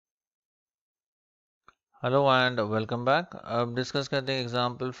Hello and welcome back. अब discuss करते हैं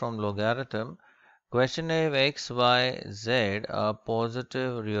एग्जांपल फ्रॉम लोगारिथम। क्वेश्चन है if x, y, z are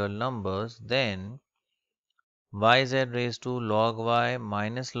positive real numbers, then yz raised to log y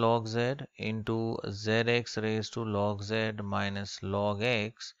minus log z into zx raised to log z minus log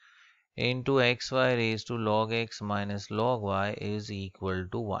x into xy raised to log x minus log y is equal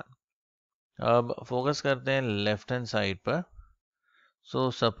to 1। अब focus करते हैं left hand side पर। So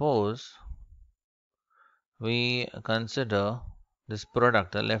suppose we consider this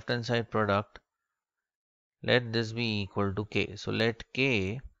product, the left hand side product. Let this be equal to k. So let k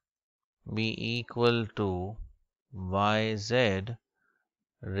be equal to yz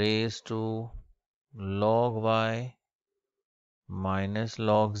raised to log y minus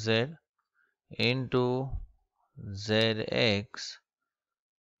log z into zx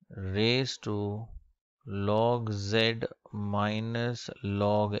raised to log z minus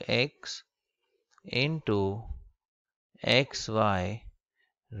log x into xy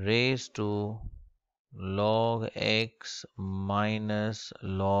raised to log x minus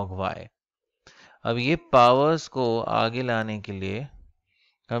log y। अब ये powers को आगे लाने के लिए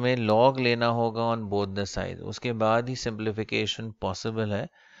हमें log लेना होगा ऑन बोथ द साइड, उसके बाद ही सिंप्लीफिकेशन पॉसिबल है।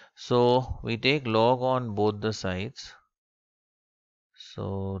 So we take log on both the sides. So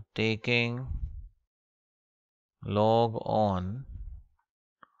taking log on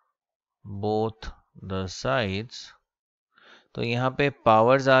both the sides, तो यहाँ पे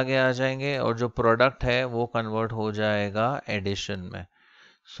पावर्स आगे आ जाएंगे और जो प्रोडक्ट है वो कन्वर्ट हो जाएगा एडिशन में।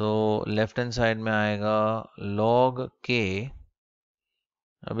 सो लेफ्ट हैंड साइड में आएगा log k।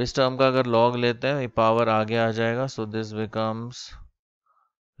 अब इस टर्म का अगर log लेते हैं ये पावर आगे आ जाएगा। So this becomes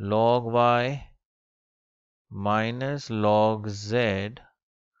log y minus log z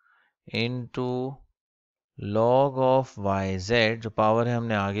into log of yz, जो पावर है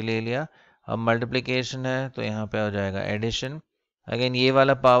हमने आगे ले लिया। अब मल्टीप्लिकेशन है तो यहाँ पे आ जाएगा एडिशन। अगेन ये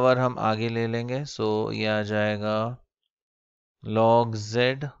वाला पावर हम आगे ले लेंगे। सो ये आ जाएगा log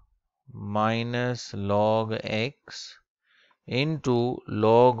z minus log x into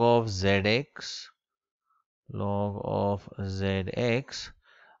log of zx, log of zx।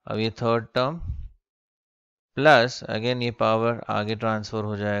 अब ये थर्ड टर्म प्लस अगेन ये पावर आगे ट्रांसफर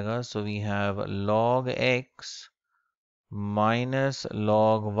हो जाएगा। So we have log x minus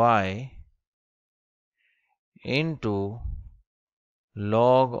log y into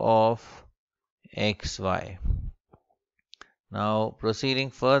log of xy। Now proceeding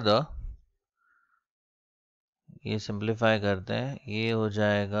further, ये simplify करते हैं। ये हो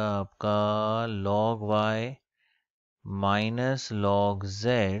जाएगा आपका log y minus log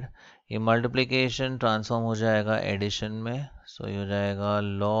z, ये मल्टीप्लिकेशन ट्रांसफॉर्म हो जाएगा एडिशन में। सो ये हो जाएगा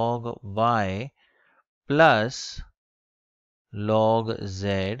log y plus log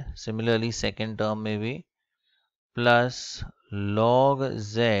z। Similarly second term में भी plus log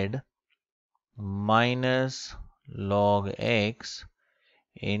z minus log x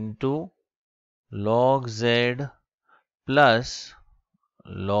into log z plus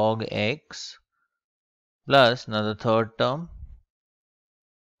log x plus another third term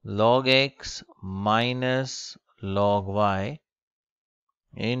log x minus log y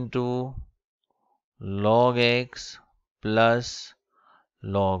into log x plus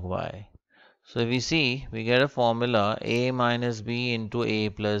log y. So if we see, we get a formula a minus b into a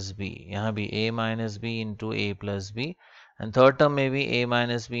plus b. यहाँ भी a minus b into a plus b, and third term में भी a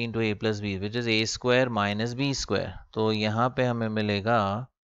minus b into a plus b, which is a square minus b square. तो यहाँ पे हमें मिलेगा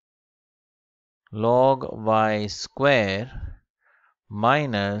log y square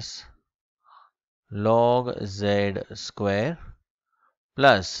minus log z square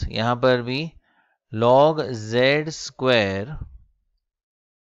plus यहाँ पर भी log z square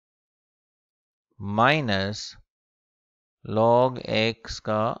minus log x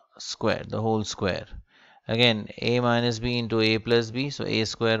का square, the whole square. Again a minus B into A plus B, so A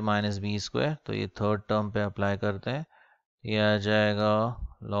square minus B square. तो ये third term पे apply करते हैं। ये आ जाएगा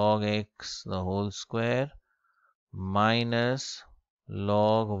log x the whole square minus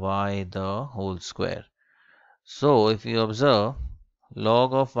log y the whole square. So if you observe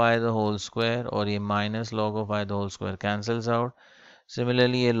log of y the whole square और ये minus log of y the whole square cancels out.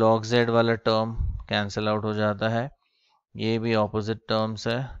 Similarly ये log z वाला term cancel out हो जाता है, ये भी opposite terms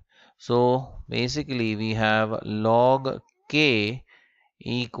है। So basically we have log k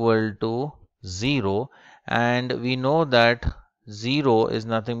equal to 0 and we know that 0 is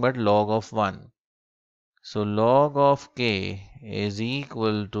nothing but log of 1. So log of k is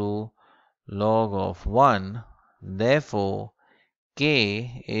equal to log of 1, therefore k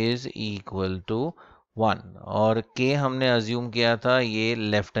is equal to 1। और k हमने assume किया था ये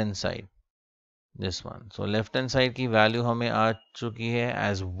left hand side. This one. So left hand side की value हमें आ चुकी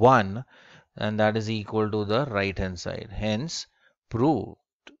है as 1 and that is equal to the right hand side. Hence, prove